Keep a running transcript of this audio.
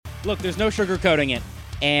Look, there's no sugarcoating it.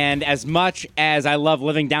 And as much as I love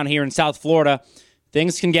living down here in South Florida,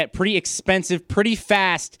 things can get pretty expensive pretty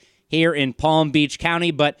fast here in Palm Beach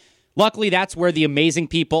County. But luckily, that's where the amazing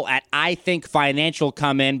people at iTHINK Financial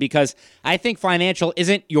come in, because iTHINK Financial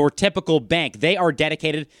isn't your typical bank. They are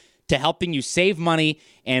dedicated to helping you save money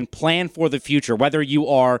and plan for the future. Whether you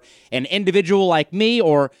are an individual like me,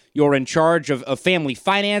 or you're in charge of family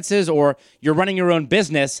finances, or you're running your own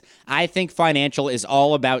business, iTHINK Financial is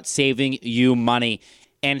all about saving you money.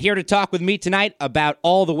 And here to talk with me tonight about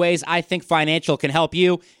all the ways iTHINK Financial can help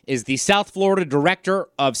you is the South Florida Director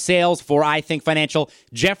of Sales for iTHINK Financial,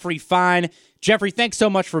 Jeffrey Fine. Jeffrey, thanks so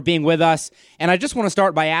much for being with us. And I just want to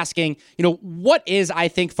start by asking, what is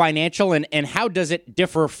iTHINK Financial, and how does it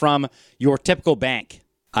differ from your typical bank?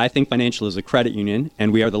 iTHINK Financial is a credit union,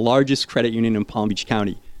 and we are the largest credit union in Palm Beach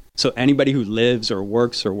County. So anybody who lives or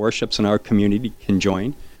works or worships in our community can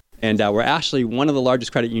join. And we're actually one of the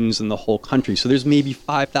largest credit unions in the whole country. So there's maybe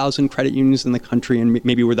 5,000 credit unions in the country, and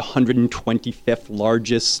maybe we're the 125th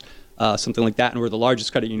largest, something like that. And we're the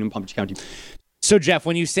largest credit union in Palm Beach County. So, Jeff,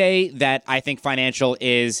 when you say that iTHINK Financial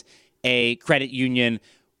is a credit union,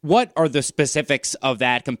 what are the specifics of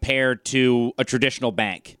that compared to a traditional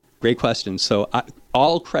bank? Great question. So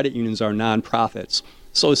all credit unions are nonprofits.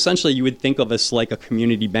 So essentially, you would think of us like a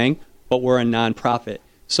community bank, but we're a nonprofit.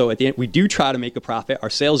 So at the end, we do try to make a profit. Our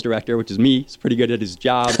sales director, which is me, is pretty good at his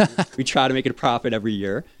job. We try to make it a profit every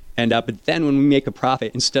year. And but then when we make a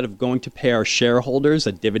profit, instead of going to pay our shareholders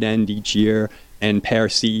a dividend each year and pay our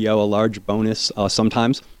CEO a large bonus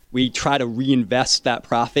sometimes, we try to reinvest that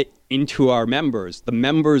profit into our members. The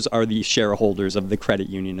members are the shareholders of the credit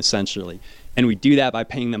union, essentially. And we do that by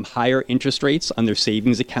paying them higher interest rates on their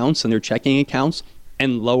savings accounts and their checking accounts,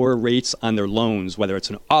 and lower rates on their loans, whether it's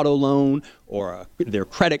an auto loan or their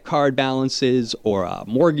credit card balances or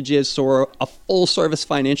mortgages, or a full-service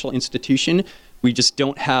financial institution. We just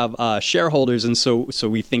don't have shareholders, and so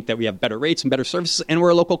we think that we have better rates and better services, and we're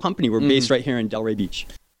a local company. We're based right here in Delray Beach.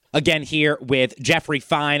 Again, here with Jeffrey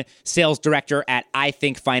Fine, Sales Director at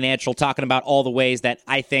iTHINK Financial, talking about all the ways that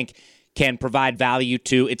iTHINK can provide value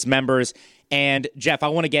to its members. And Jeff, I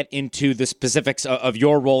want to get into the specifics of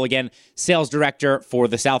your role, again, Sales Director for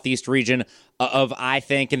the Southeast region of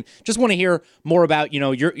iTHINK, and just want to hear more about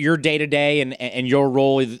your day-to-day and your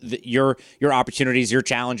role, your opportunities, your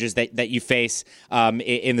challenges that you face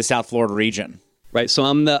in the South Florida region. Right, so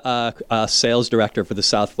I'm the Sales Director for the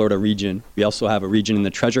South Florida region. We also have a region in the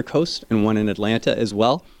Treasure Coast and one in Atlanta as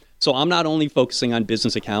well. So I'm not only focusing on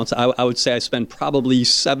business accounts. I would say I spend probably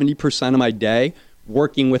 70% of my day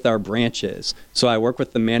working with our branches. So I work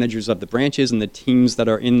with the managers of the branches and the teams that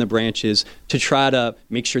are in the branches to try to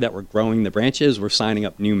make sure that we're growing the branches. We're signing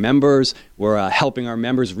up new members. We're helping our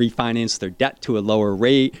members refinance their debt to a lower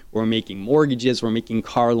rate. We're making mortgages. We're making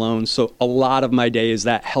car loans. So a lot of my day is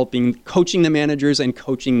that coaching the managers and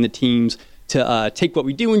coaching the teams to take what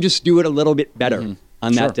we do and just do it a little bit better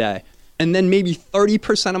on that day. And then maybe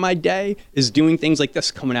 30% of my day is doing things like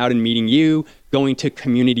this, coming out and meeting you, going to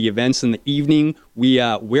community events in the evening. We're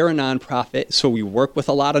a nonprofit, so we work with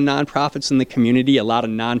a lot of nonprofits in the community. A lot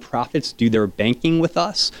of nonprofits do their banking with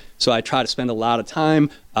us. So I try to spend a lot of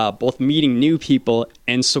time both meeting new people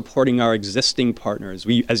and supporting our existing partners.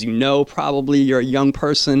 We, as you know, probably you're a young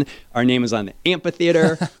person, our name is on the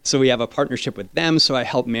amphitheater, so we have a partnership with them, so I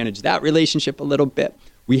help manage that relationship a little bit.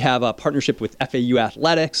 We have a partnership with FAU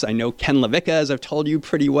Athletics. I know Ken Levicka, as I've told you,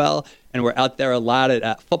 pretty well. And we're out there a lot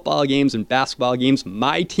at football games and basketball games.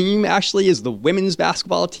 My team actually is the women's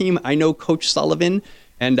basketball team. I know Coach Sullivan,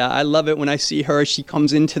 and I love it when I see her. She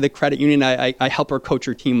comes into the credit union. I help her coach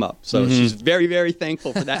her team up. So she's very, very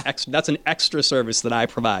thankful for that. That's an extra service that I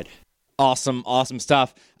provide. Awesome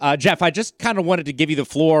stuff. Jeff, I just kind of wanted to give you the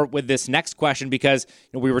floor with this next question, because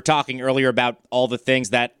we were talking earlier about all the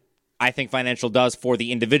things that iTHINK Financial does for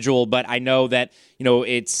the individual, but I know that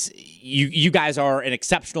it's you guys are an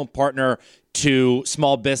exceptional partner to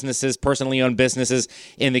small businesses, personally owned businesses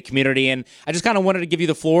in the community, and I just kind of wanted to give you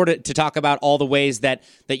the floor to talk about all the ways that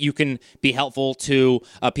you can be helpful to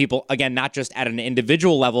people, again, not just at an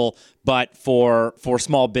individual level, but for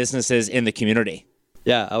small businesses in the community.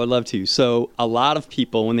 Yeah, I would love to. So a lot of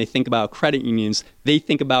people, when they think about credit unions, they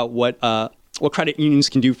think about what credit unions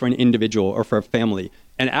can do for an individual or for a family.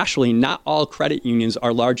 And actually, not all credit unions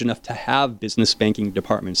are large enough to have business banking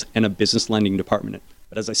departments and a business lending department.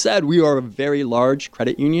 But as I said, we are a very large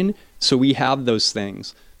credit union, so we have those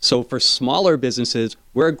things. So for smaller businesses,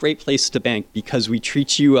 we're a great place to bank because we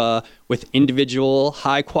treat you with individual,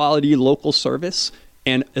 high-quality local service,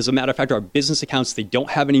 And as a matter of fact, our business accounts, they don't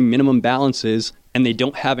have any minimum balances and they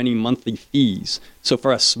don't have any monthly fees. So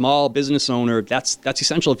for a small business owner, that's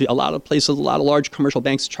essential. If a lot of places, a lot of large commercial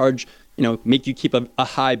banks charge, make you keep a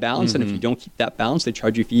high balance. And if you don't keep that balance, they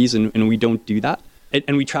charge you fees, and we don't do that.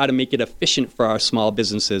 And we try to make it efficient for our small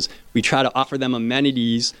businesses. We try to offer them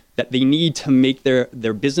amenities that they need to make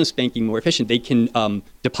their business banking more efficient. They can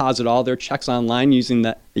deposit all their checks online using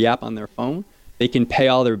the app on their phone. They can pay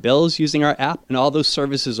all their bills using our app, and all those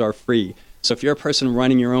services are free. So if you're a person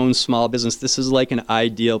running your own small business, this is like an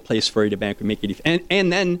ideal place for you to bank and make it.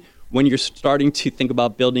 And then when you're starting to think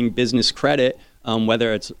about building business credit,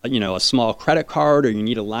 whether it's a small credit card or you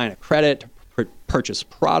need a line of credit to purchase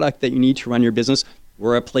product that you need to run your business,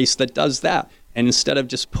 we're a place that does that. And instead of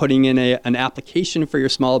just putting in an application for your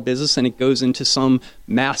small business and it goes into some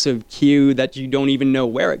massive queue that you don't even know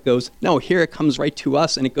where it goes, no, here it comes right to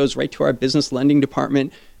us and it goes right to our business lending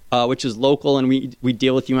department, which is local, and we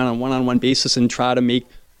deal with you on a one-on-one basis and try to make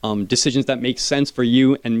decisions that make sense for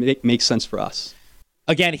you and make sense for us.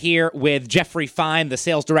 Again, here with Jeffrey Fine, the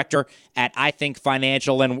sales director at iTHINK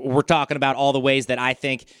Financial, and we're talking about all the ways that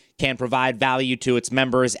iTHINK can provide value to its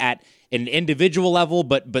members at an individual level,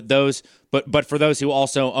 but for those who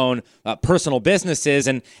also own personal businesses.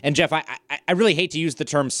 And Jeff, I really hate to use the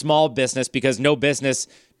term small business because no business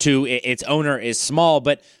to its owner is small,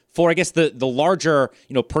 but for, I guess, the larger,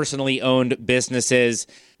 personally owned businesses,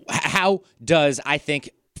 how does iTHINK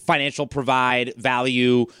Financial provide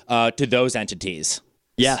value to those entities?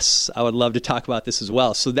 Yes, I would love to talk about this as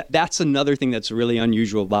well. So that's another thing that's really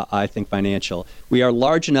unusual about iTHINK Financial. We are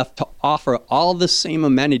large enough to offer all the same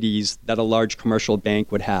amenities that a large commercial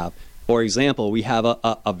bank would have. For example, we have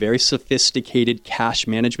a very sophisticated cash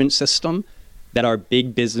management system that our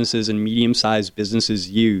big businesses and medium-sized businesses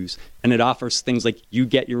use. And it offers things like you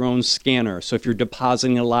get your own scanner. So if you're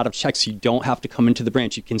depositing a lot of checks, you don't have to come into the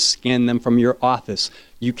branch. You can scan them from your office.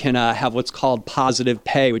 You can have what's called positive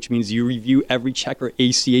pay, which means you review every check or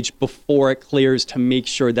ACH before it clears to make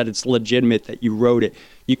sure that it's legitimate, that you wrote it.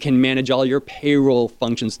 You can manage all your payroll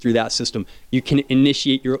functions through that system. You can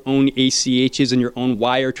initiate your own ACHs and your own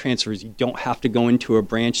wire transfers. You don't have to go into a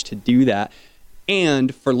branch to do that.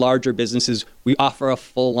 And for larger businesses, we offer a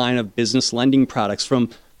full line of business lending products, from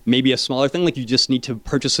maybe a smaller thing like you just need to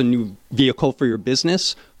purchase a new vehicle for your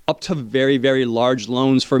business, up to very, very large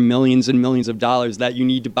loans for millions and millions of dollars that you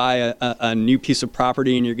need to buy a new piece of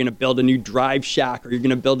property and you're going to build a new drive shack or you're going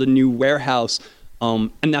to build a new warehouse.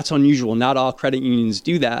 And that's unusual. Not all credit unions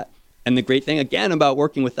do that. And the great thing, again, about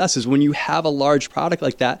working with us is when you have a large product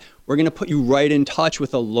like that, we're going to put you right in touch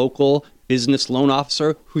with a local business loan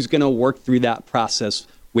officer who's going to work through that process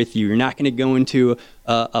with you. You're not going to go into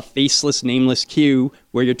a faceless, nameless queue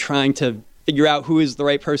where you're trying to figure out who is the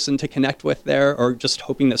right person to connect with there, or just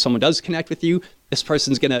hoping that someone does connect with you. This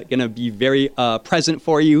person's going to be very present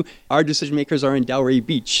for you. Our decision makers are in Delray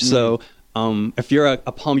Beach. So if you're a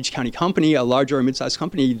Palm Beach County company, a larger or mid-sized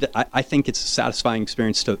company, I think it's a satisfying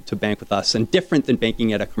experience to bank with us, and different than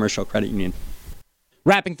banking at a commercial credit union.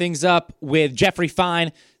 Wrapping things up with Jeffrey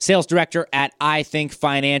Fine, sales director at iTHINK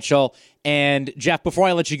Financial. And Jeff, before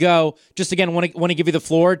I let you go, just again want to give you the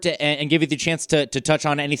floor and give you the chance to touch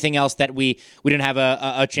on anything else that we didn't have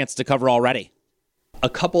a chance to cover already. A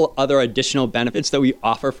couple other additional benefits that we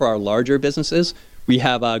offer for our larger businesses. We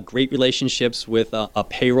have great relationships with a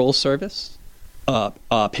payroll service,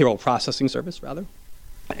 payroll processing service rather,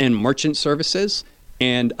 and merchant services.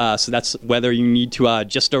 And so that's whether you need to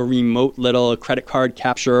just a remote little credit card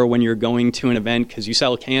capture when you're going to an event because you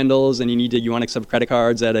sell candles and you want to accept credit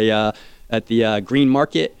cards at the green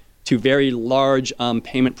market, to very large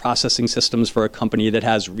payment processing systems for a company that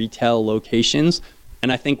has retail locations.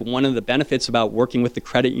 And I think one of the benefits about working with the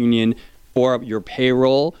credit union for your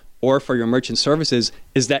payroll or for your merchant services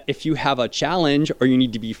is that if you have a challenge or you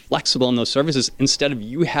need to be flexible in those services, instead of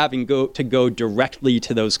you having to go directly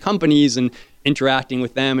to those companies and interacting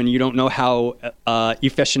with them and you don't know how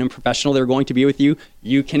efficient and professional they're going to be with you,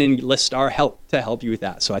 you can enlist our help to help you with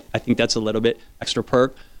that. So I think that's a little bit extra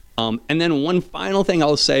perk. And then one final thing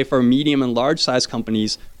I'll say for medium and large size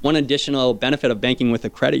companies, one additional benefit of banking with a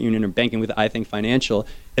credit union or banking with iTHINK Financial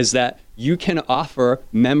is that you can offer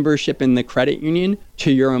membership in the credit union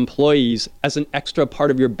to your employees as an extra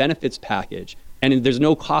part of your benefits package. And there's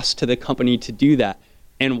no cost to the company to do that.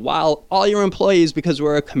 And while all your employees, because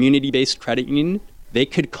we're a community-based credit union, they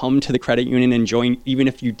could come to the credit union and join even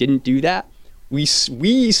if you didn't do that, we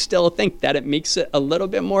still think that it makes it a little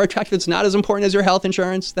bit more attractive. It's not as important as your health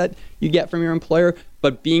insurance that you get from your employer,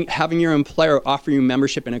 but having your employer offer you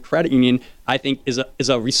membership in a credit union, I think is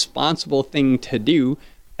a responsible thing to do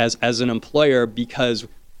as an employer, because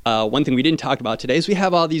one thing we didn't talk about today is we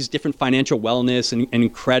have all these different financial wellness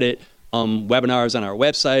and credit webinars on our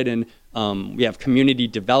website, and we have community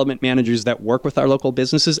development managers that work with our local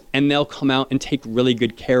businesses, and they'll come out and take really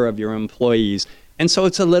good care of your employees. And so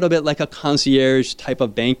it's a little bit like a concierge type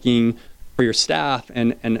of banking for your staff,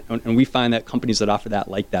 and we find that companies that offer that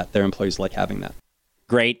like that, their employees like having that.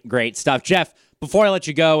 Great stuff. Jeff, before I let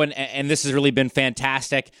you go, and this has really been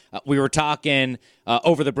fantastic, we were talking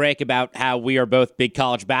over the break about how we are both big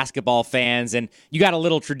college basketball fans, and you got a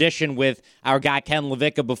little tradition with our guy Ken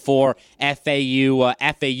Levicka before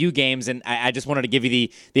FAU games, and I just wanted to give you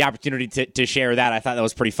the opportunity to share that. I thought that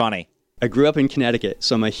was pretty funny. I grew up in Connecticut,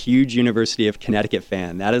 so I'm a huge University of Connecticut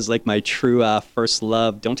fan. That is like my true first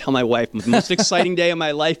love. Don't tell my wife. The most exciting day of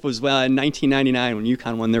my life was in 1999 when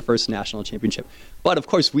UConn won their first national championship. But of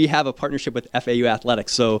course, we have a partnership with FAU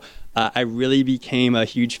Athletics, so I really became a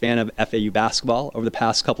huge fan of FAU basketball over the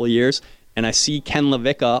past couple of years. And I see Ken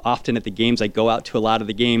Levicka often at the games. I go out to a lot of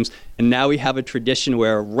the games. And now we have a tradition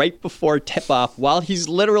where right before tip-off, while he's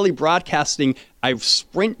literally broadcasting, I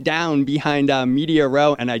sprint down behind Media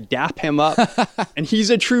Row and I dap him up. And he's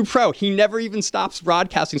a true pro. He never even stops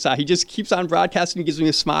broadcasting. So he just keeps on broadcasting, gives me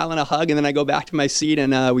a smile and a hug, and then I go back to my seat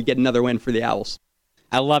and we get another win for the Owls.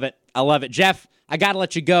 I love it. Jeff, I got to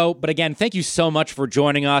let you go. But again, thank you so much for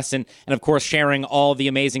joining us and of course, sharing all the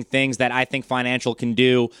amazing things that iTHINK Financial can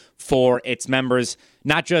do for its members,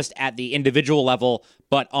 not just at the individual level,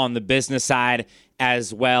 but on the business side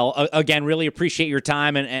as well. Again, really appreciate your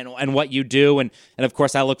time and what you do. And of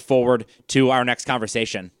course, I look forward to our next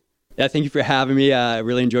conversation. Yeah, thank you for having me. I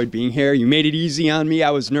really enjoyed being here. You made it easy on me.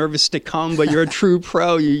 I was nervous to come, but you're a true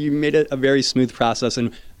pro. You made it a very smooth process,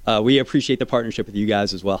 and we appreciate the partnership with you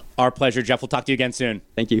guys as well. Our pleasure, Jeff. We'll talk to you again soon.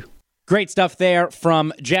 Thank you. Great stuff there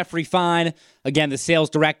from Jeffrey Fine, again, the sales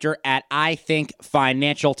director at iTHINK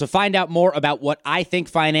Financial. To find out more about what iTHINK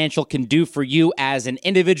Financial can do for you as an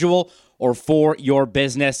individual or for your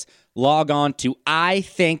business, log on to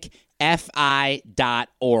ithinkfi.org.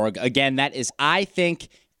 Again, that is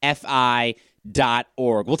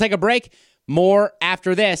ithinkfi.org. We'll take a break. More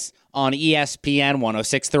after this on ESPN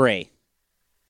 106.3.